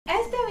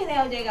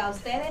video llega a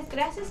ustedes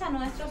gracias a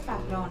nuestros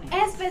patrones,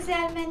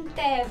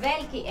 especialmente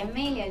Belki,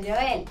 Emilia,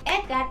 Joel,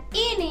 Edgar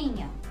y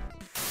Niño.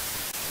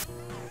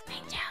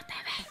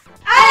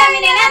 ¡Hola,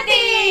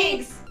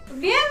 Minyieotics!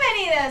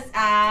 Bienvenidos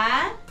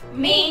a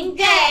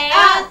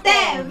Minyieoworld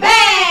TV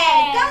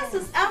con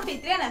sus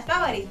anfitrionas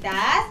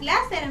favoritas,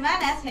 las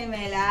hermanas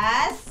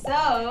gemelas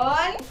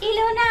Sol y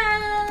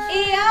Luna.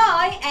 Y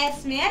hoy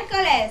es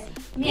miércoles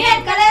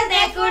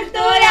de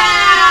cultura.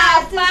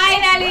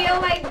 Finally, oh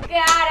my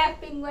god,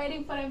 I've been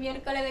waiting for a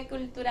miércoles de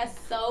cultura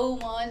so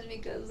much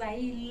because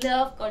I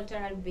love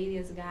cultural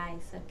videos,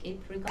 guys. So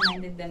keep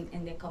recommending them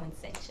in the comment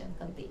section.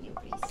 Continue,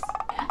 please.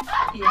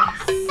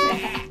 Yes.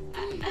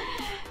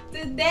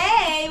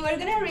 Today we're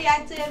gonna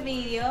react to a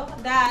video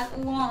that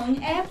won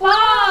a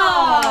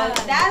poll.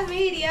 That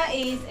video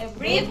is a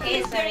brief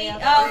history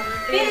of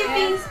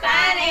Philippine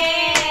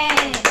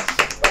Spanish.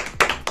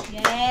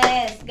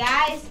 Yes,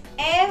 guys,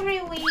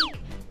 every week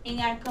in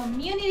our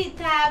community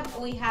tab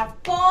we have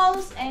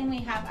polls and we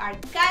have our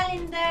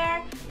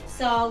calendar.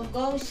 So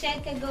go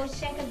check it.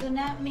 Do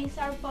not miss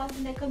our post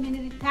in the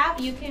community tab.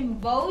 You can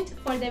vote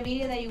for the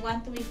video that you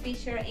want to be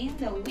featured in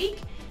the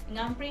week. And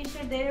I'm pretty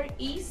sure there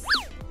is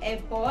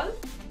a poll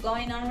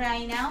going on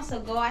right now. So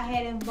go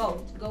ahead and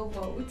vote. Go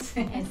vote.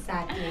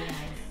 Exactly,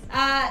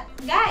 guys.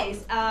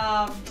 Guys,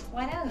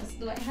 what else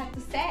do I have to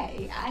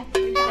say? I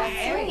forgot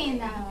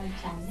Soon on our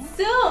channel.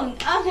 Soon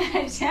on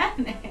our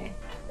channel.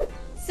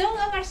 Soon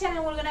on our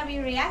channel, we're gonna be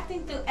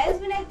reacting to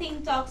Esbine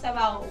Team Talks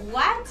about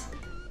what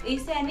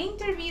is an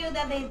interview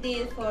that they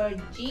did for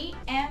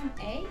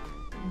GMA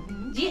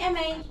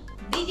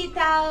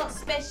Digital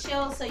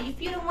Special. So if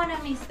you don't want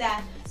to miss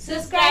that,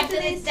 subscribe to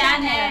this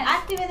channel,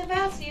 activate the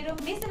bell so you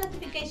don't miss the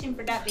notification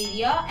for that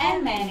video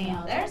and many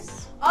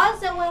others.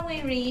 Also, when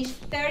we reach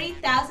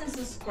 30,000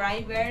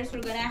 subscribers,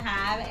 we're gonna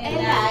have a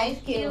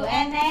live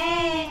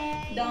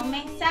Q&A. Don't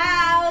miss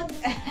out.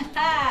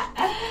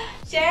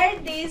 Share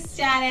this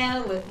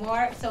channel with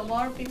more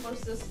people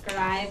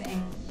subscribe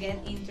and get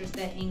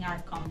interested in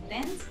our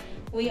content.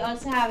 We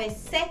also have a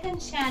second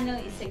channel.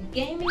 It's a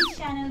gaming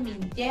channel,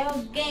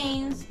 Minyieoworld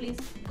Games. Please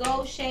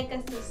go check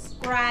and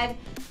subscribe.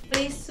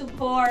 Please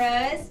support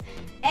us.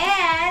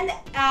 And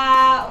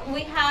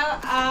we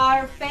have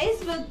our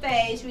Facebook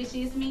page, which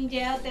is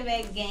Minyieoworld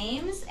TV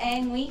Games,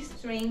 and we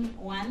stream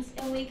once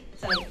a week.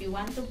 So if you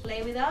want to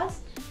play with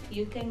us,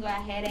 you can go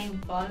ahead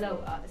and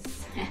follow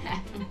us.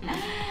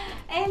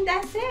 And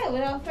that's it.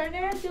 Without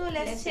further ado,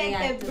 let's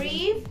check the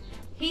brief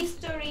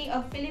history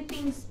of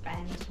Philippine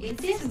Spanish.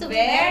 It is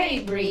very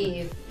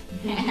brief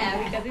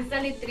because it's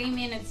only 3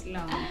 minutes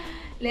long.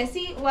 Let's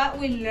see what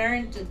we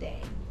learned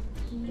today.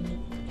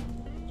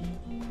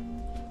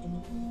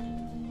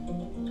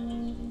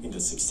 In the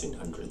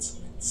 1600s,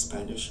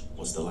 Spanish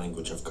was the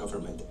language of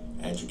government,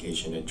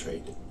 education, and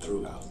trade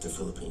throughout the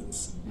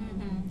Philippines.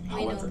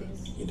 However,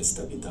 in a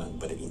study done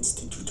by the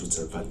Instituto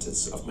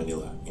Cervantes of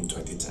Manila in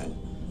 2010,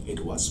 it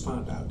was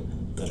found out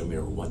that a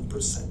mere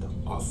 1%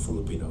 of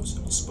Filipinos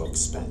spoke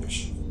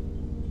Spanish.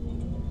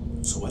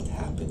 So what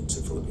happened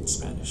to Philippine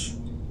Spanish?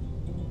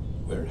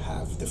 Where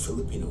have the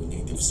Filipino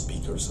native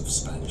speakers of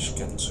Spanish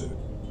gone to?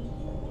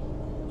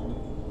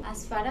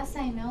 As far as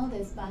I know,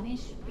 the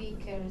Spanish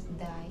speakers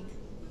died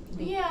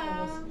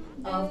because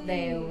of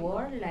the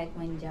war, like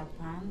when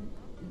Japan,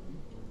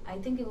 I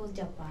think it was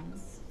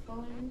Japan's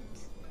fault.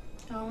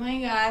 Oh my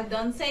God,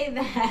 don't say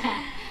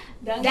that.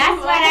 That's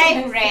what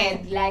I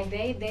read. Like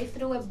they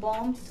threw a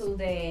bomb to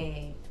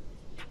the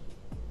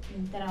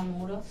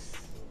Intramuros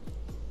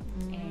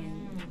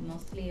and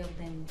mostly of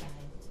them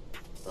died.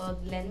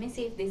 But let me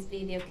see if this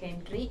video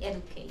can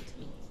re-educate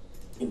me.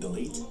 In the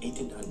late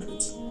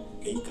 1800s,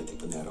 a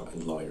katipunero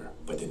and lawyer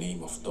by the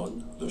name of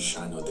Don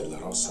Luciano de la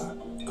Rosa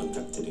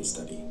conducted a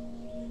study,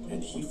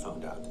 and he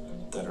found out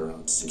that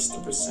around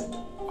 60%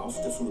 of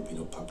the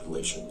Filipino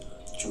population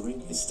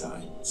during his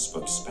time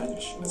spoke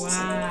Spanish as a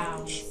second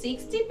language.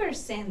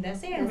 60%,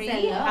 that's a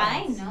really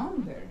high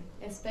number.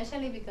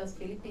 Especially because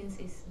Philippines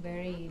is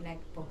very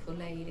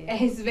populated.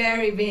 It's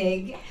very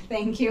big.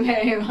 Thank you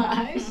very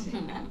much.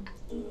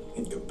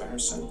 In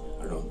comparison,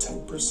 around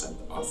 10%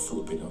 of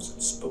Filipinos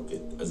spoke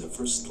it as a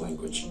first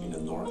language in the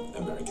North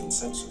American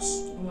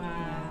census.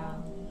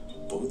 Wow.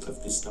 Both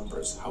of these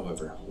numbers,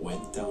 however,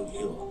 went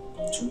downhill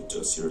due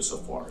to a series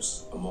of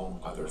wars, among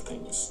other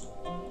things.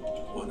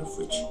 One of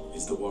which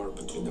is the war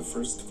between the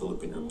First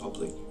Philippine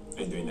Republic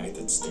and the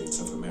United States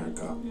of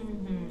America,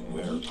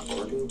 where,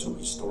 according to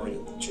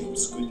historian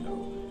James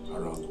Goodnow,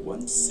 around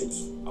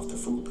 1/6 of the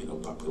Filipino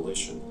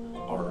population,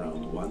 or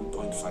around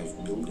 1.5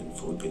 million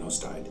Filipinos,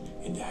 died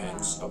in the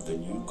hands of the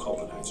new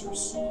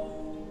colonizers,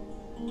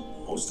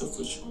 most of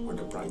which were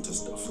the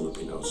brightest of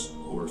Filipinos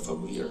who were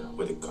familiar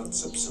with the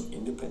concepts of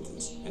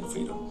independence and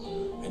freedom,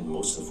 and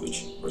most of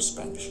which were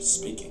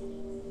Spanish-speaking.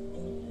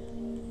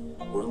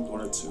 World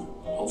War II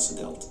also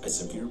dealt a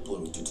severe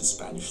blow to the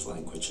Spanish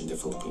language in the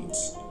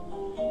Philippines.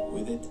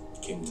 With it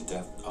came the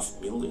death of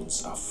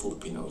millions of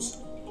Filipinos,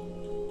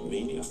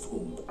 many of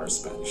whom are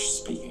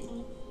Spanish-speaking.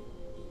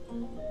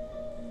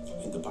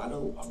 In the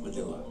Battle of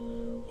Manila,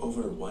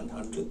 Over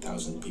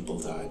 100,000 people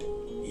died,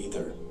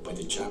 either by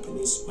the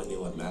Japanese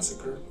Manila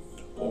Massacre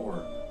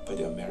or by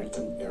the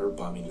American air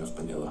bombing of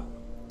Manila.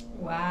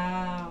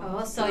 Wow.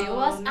 Oh, so it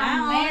was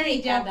not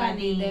only America that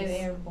did the Japanese.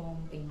 air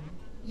bombing.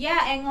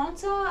 Yeah, and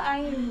also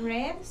I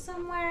read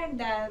somewhere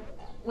that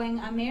when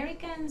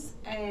Americans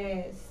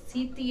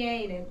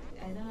sitiated,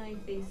 I don't know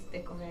if it's the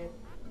correct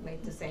way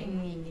to say.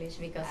 In English,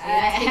 because we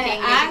don't speak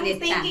English I'm in this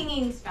thinking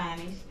time. in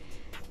Spanish.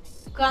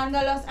 Cuando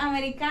los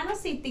americanos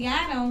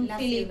sitiaron La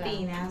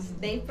Filipinas,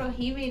 ciudad. they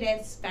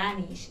prohibited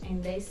Spanish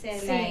and they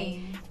said Sí. like,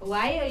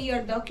 why are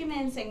your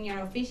documents and your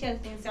official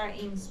things are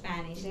in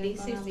Spanish? They're This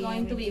gonna is be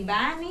going to be everything.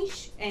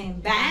 banished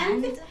and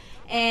banned,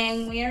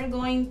 and we are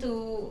going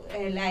to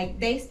like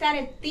they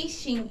started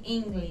teaching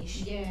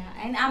English. Yeah,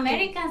 and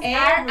Americans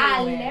Everywhere. are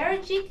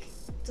allergic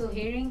to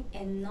hearing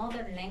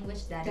another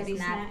language that is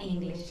not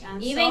English.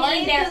 I'm Even sorry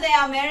in their to the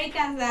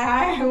Americans that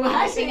are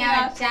watching watching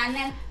our us.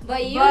 channel, but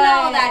you But-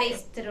 know that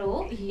is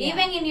true. Yeah.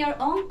 Even in your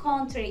own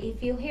country,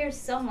 if you hear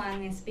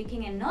someone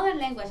speaking another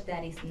language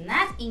that is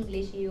not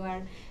English, you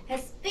are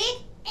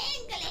speak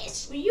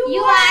English. You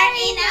are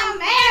in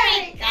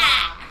America.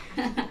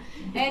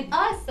 And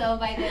also,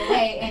 by the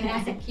way, and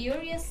as a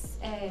curious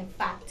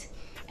fact,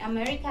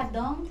 America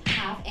don't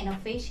have an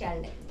official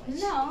language.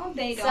 No,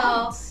 they So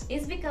don't.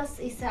 it's because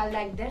it's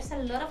like there's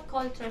a lot of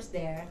cultures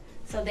there,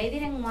 so they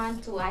didn't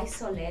want to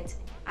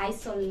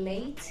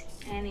isolate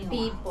Anyone.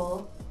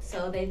 people,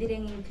 so they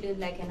didn't include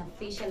like an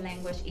official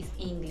language is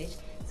English.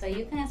 So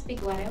you can speak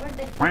whatever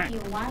the fuck you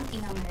want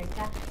in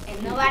America, and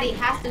nobody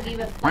has to give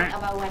a fuck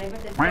about whatever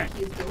the fuck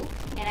you do.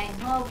 And I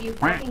hope you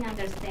fucking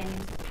understand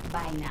it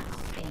by now.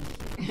 Thank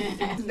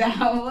you. That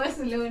was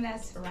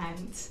Luna's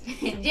rant.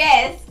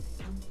 Yes.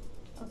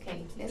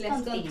 Okay,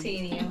 Let's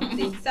continue.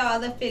 This is all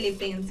the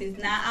Philippines.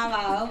 It's not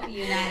about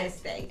United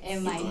States.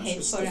 And my The hate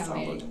clashes for that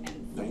followed,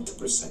 Americans.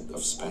 90%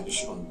 of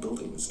Spanish-owned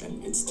buildings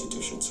and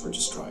institutions were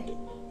destroyed,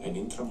 and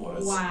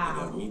Intramuros Wow.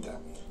 and Ermita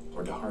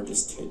were the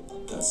hardest hit,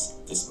 thus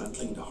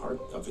dismantling the heart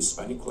of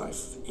Hispanic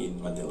life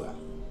in Manila.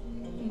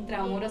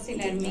 Intramuros y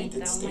The la ermita, United oh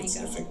my States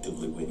god.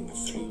 effectively winning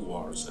 3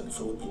 wars on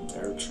Philippine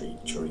territory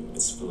during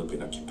its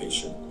Philippine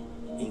occupation.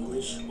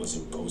 English was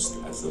imposed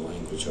as the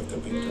language of the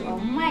victor. Oh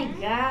my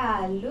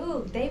god,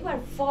 look, they were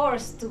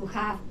forced to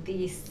have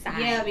this sign.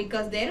 Yeah,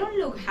 because they don't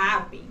look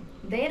happy.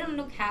 They don't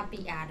look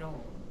happy at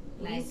all.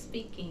 We Like,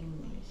 speak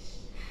English.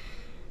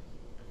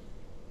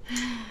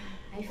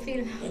 I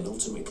feel And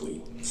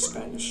ultimately,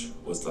 Spanish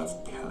was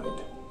left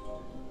behind.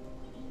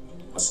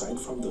 Aside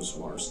from those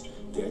wars,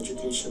 the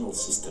educational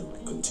system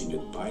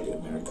continued by the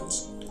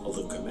Americans,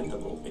 although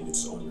commendable in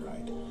its own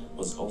right,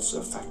 was also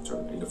a factor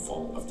in the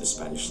fall of the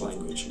Spanish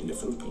language in the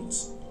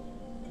Philippines.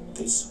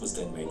 This was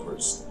then made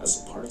worse as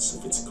parts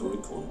of its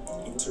curriculum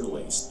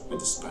interlaced with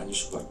the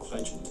Spanish Black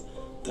legend,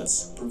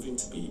 thus proving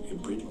to be a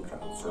breeding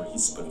ground for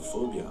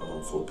Hispanophobia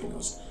among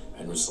Filipinos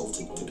and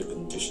resulted to the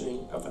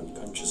conditioning of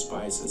unconscious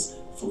biases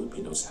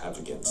Filipinos have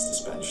against the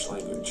Spanish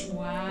language.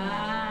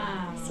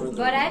 Wow. Furthermore,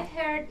 But I've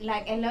heard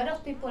like a lot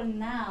of people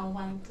now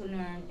want to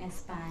learn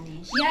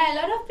Spanish. Yeah, a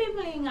lot of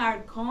people in our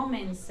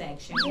comment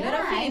section, a lot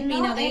of Yeah, I know,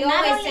 Filipino, they and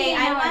not always only say,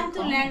 in I our want to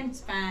comment. learn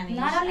Spanish.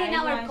 Not only in I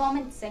our watch-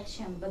 comment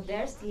section, but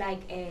there's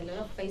like a lot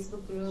of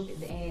Facebook group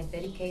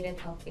dedicated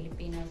to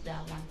Filipinos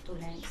that want to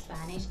learn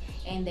Spanish,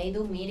 and they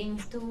do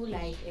meetings too,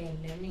 like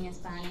learning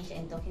Spanish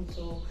and talking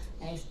to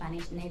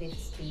Spanish native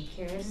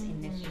speakers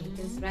in the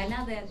Philippines. Right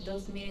now,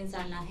 those meetings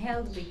are not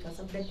held because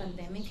of the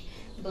pandemic,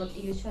 but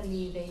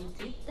usually they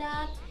did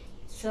that.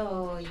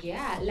 So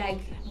yeah, like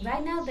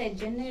right now the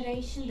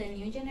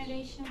new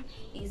generation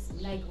is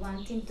like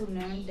wanting to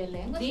learn the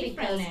language different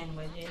because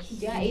languages.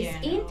 yeah, in it's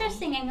general.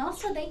 interesting, and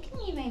also they can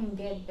even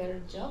get better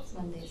jobs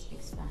when they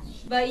speak Spanish.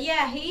 But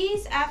yeah,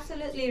 he's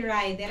absolutely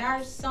right. There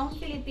are some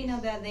Filipino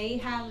that they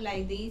have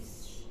like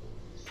this,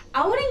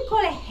 I wouldn't call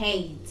it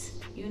hate,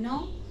 you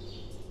know,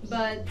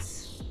 but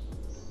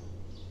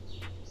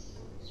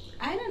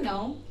I don't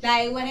know.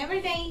 Like whenever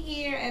they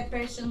hear a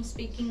person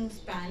speaking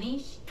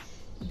Spanish,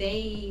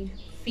 they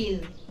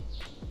feel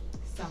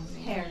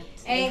something. Hurt.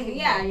 And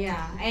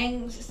and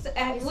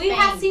we Spain.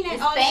 have seen it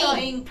It's also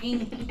Spain. in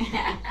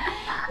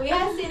we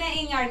have seen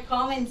it in our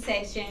comment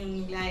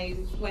section, like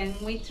when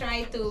we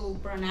try to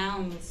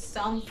pronounce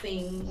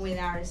something with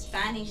our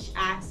Spanish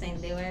accent,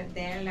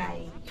 they're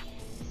like,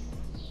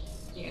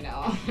 you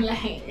know,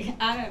 like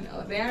I don't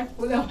know, they are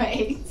full of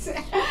hate.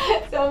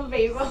 Some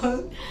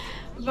people,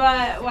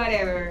 but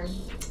whatever.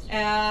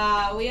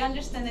 We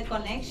understand the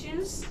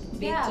connections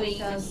Yeah, between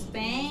because-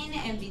 Spain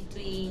and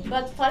between.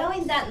 But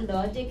following that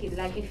logic,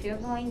 like if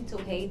you're going to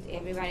hate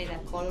everybody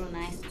that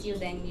colonized you,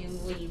 then you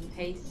will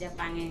hate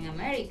Japan and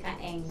America.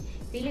 And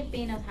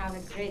Filipinos have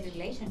a great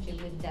relationship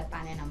with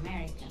Japan and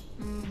America.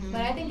 Mhm.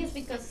 But I think it's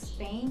because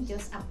Spain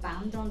just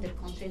abandoned the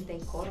countries they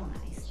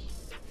colonized.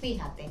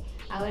 Fíjate,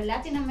 our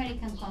Latin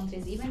American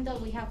countries, even though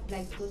we have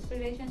like good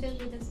relationships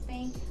with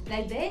Spain,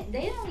 like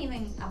they don't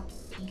even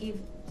give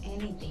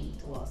anything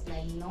to us,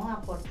 like no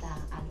aporta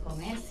al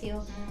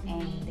comercio,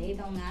 and they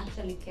don't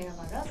actually care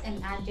about us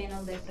and are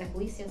llenos de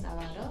prejuicios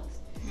about us.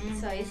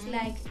 So it's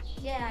like,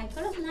 yeah, I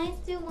could have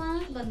nice you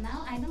once, but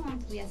now I don't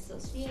want to be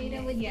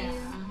associated with you.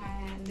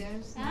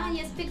 There's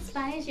You speak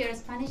Spanish, your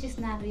Spanish is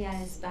not real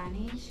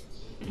Spanish.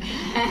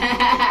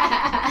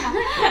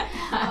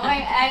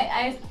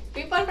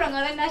 People from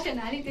other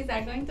nationalities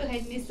are going to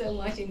hate me so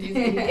much in this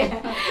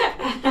video.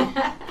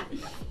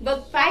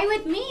 But fight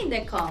with me in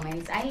the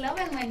comments. I love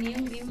it when you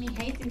give me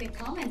hate in the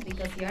comments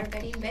because you are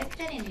very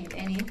invested in it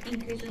and it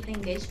increases the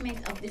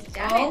engagement of this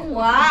channel. Oh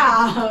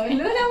wow!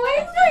 Luna, what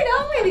is going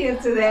on with you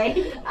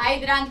today? I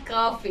drank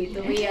coffee,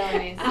 to be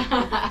honest.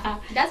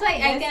 That's why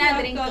I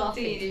cannot drink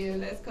coffee.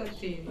 Let's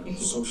continue.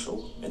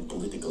 Social and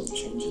political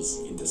changes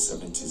in the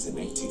 70s and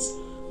 80s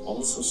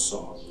also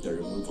saw the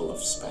removal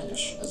of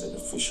Spanish as an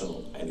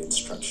official and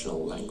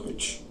instructional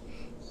language.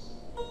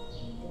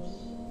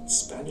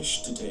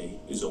 Spanish today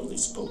is only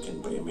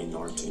spoken by a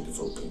minority in the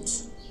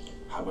Philippines.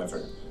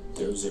 However,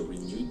 there is a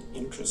renewed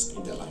interest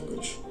in the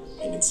language,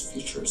 and its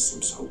future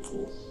seems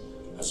hopeful.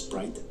 As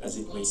bright as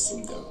it may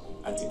seem though,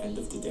 at the end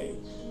of the day,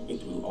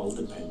 it will all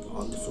depend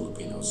on the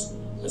Filipinos,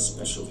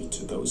 especially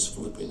to those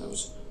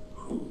Filipinos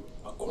who,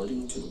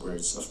 according to the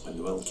words of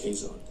Manuel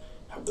Quezon,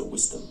 have the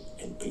wisdom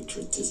and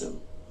patriotism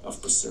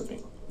of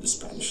preserving the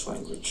Spanish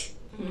language.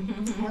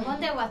 I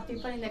wonder what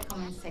people in the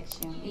comment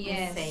section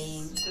are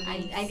saying.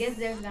 I guess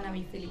there's gonna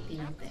be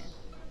Filipinos there.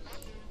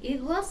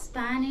 It was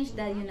Spanish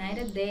that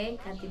united the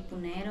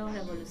Katipunero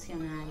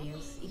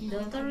revolucionarios. If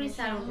Dr.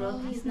 Rizal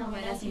wrote his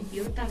novelas in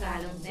pure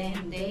Tagalog,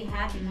 then they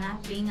had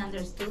not been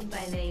understood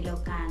by the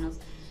Ilocanos,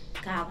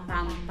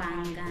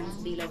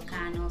 Kapampangans,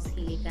 Bilocanos,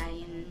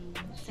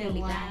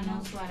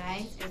 Cebuanos,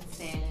 Huarais,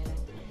 etc.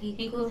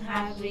 He could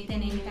have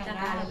written in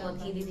Tagalog,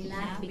 but he did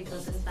not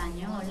because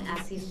Espanol,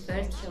 as his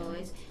first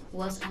choice,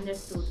 was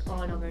understood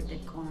all over the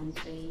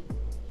country.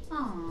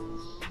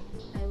 Aww,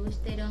 I wish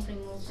they don't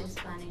remove the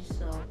Spanish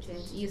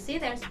subject. You see,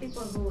 there's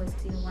people who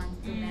still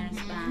want to learn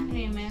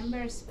Spanish.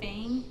 Remember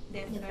Spain,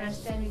 the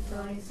first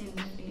territories in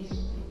the Philippines.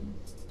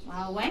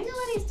 Wow, why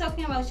nobody's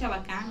talking about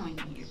Chabacano in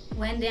here?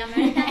 When the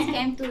Americans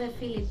came to the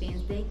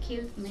Philippines, they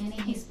killed many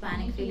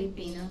Hispanic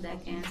Filipinos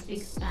that can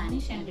speak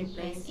Spanish and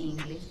replace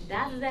English.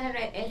 That's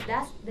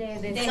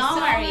the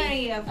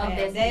summary of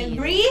the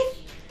brief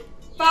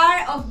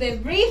part of the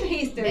brief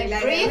history. The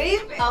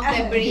brief of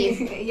the brief.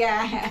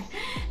 Yeah,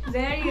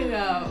 there you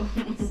go.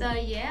 So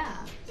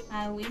yeah.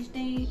 I wish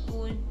they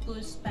would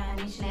put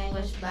Spanish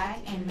language back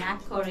and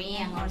not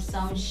Korean or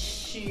some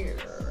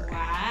shit.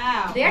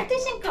 Wow. They're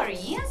teaching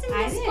Koreans in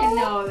I the didn't school?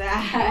 know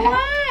that.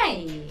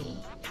 Why?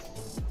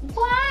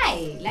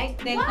 Why? Like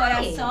the why?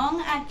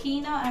 Corazon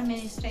Aquino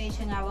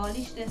administration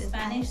abolished the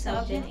Spanish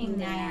subject in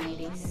the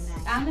 90s.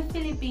 I'm a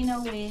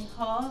Filipino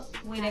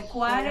with a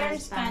quarter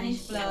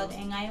Spanish blood,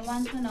 and I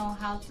want to know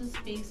how to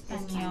speak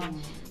Espanol,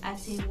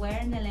 as it were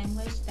the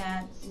language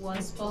that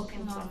was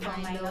spoken from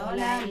my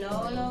Lola,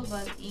 Lolo,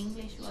 but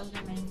English was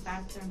the main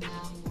factor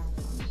now.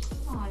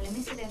 Oh, let me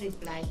see the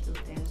reply to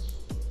them.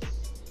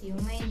 You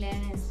may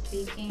learn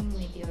speaking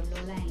with your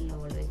Lola and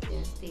Lolo if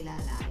they're still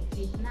alive.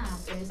 If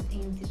not, there's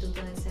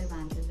Instituto de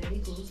Cervantes, very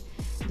good.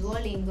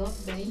 Duolingo,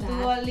 very bad.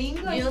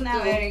 Duolingo is YouTube,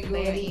 not very good.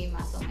 Very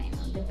más o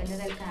menos, depende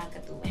del canal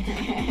que tú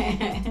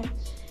veas.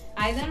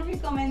 I don't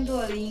recommend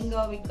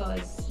Duolingo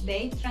because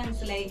they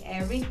translate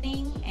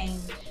everything and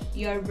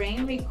your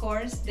brain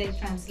records the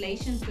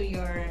translation to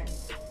your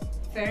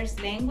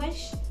first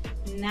language,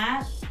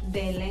 not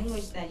the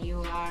language that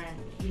you are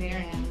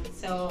learning.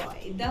 So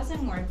it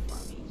doesn't work for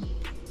me.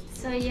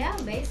 So yeah,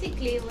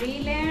 basically I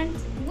learned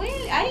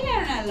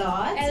a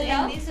lot,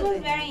 and this was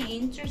very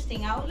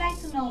interesting. I would like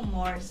to know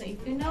more. So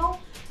if you know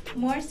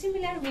more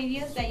similar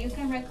videos that you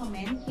can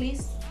recommend,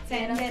 please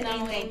send it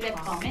in the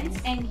comments.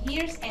 And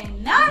here's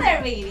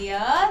another video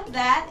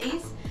that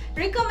is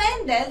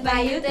recommended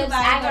by YouTube's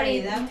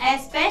algorithm,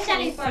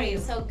 especially for you.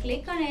 So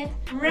click on it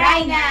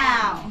right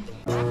now.